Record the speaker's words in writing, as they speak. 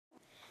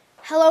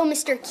Hello,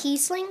 Mr.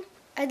 Kiessling.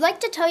 I'd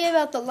like to tell you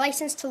about the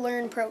License to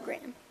Learn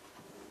program.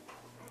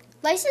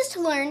 License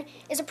to Learn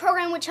is a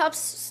program which helps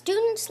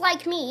students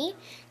like me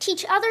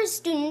teach other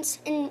students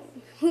who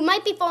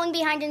might be falling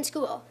behind in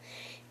school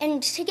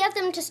and to get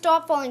them to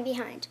stop falling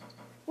behind.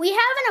 We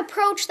have an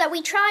approach that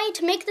we try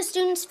to make the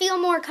students feel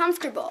more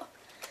comfortable.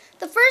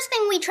 The first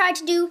thing we try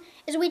to do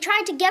is we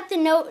try to get to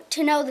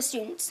know the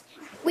students.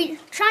 We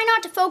try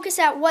not to focus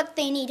at what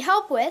they need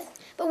help with,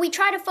 but we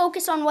try to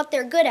focus on what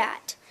they're good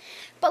at.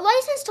 But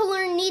License to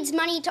Learn needs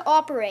money to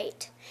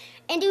operate.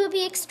 And it would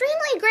be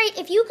extremely great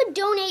if you could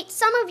donate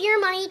some of your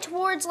money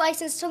towards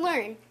License to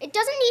Learn. It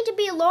doesn't need to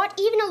be a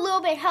lot, even a little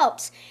bit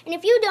helps. And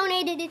if you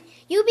donated it,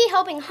 you'd be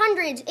helping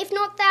hundreds, if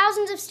not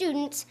thousands of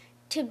students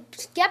to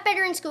get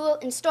better in school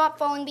and stop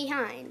falling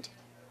behind.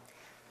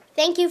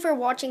 Thank you for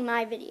watching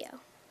my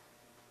video.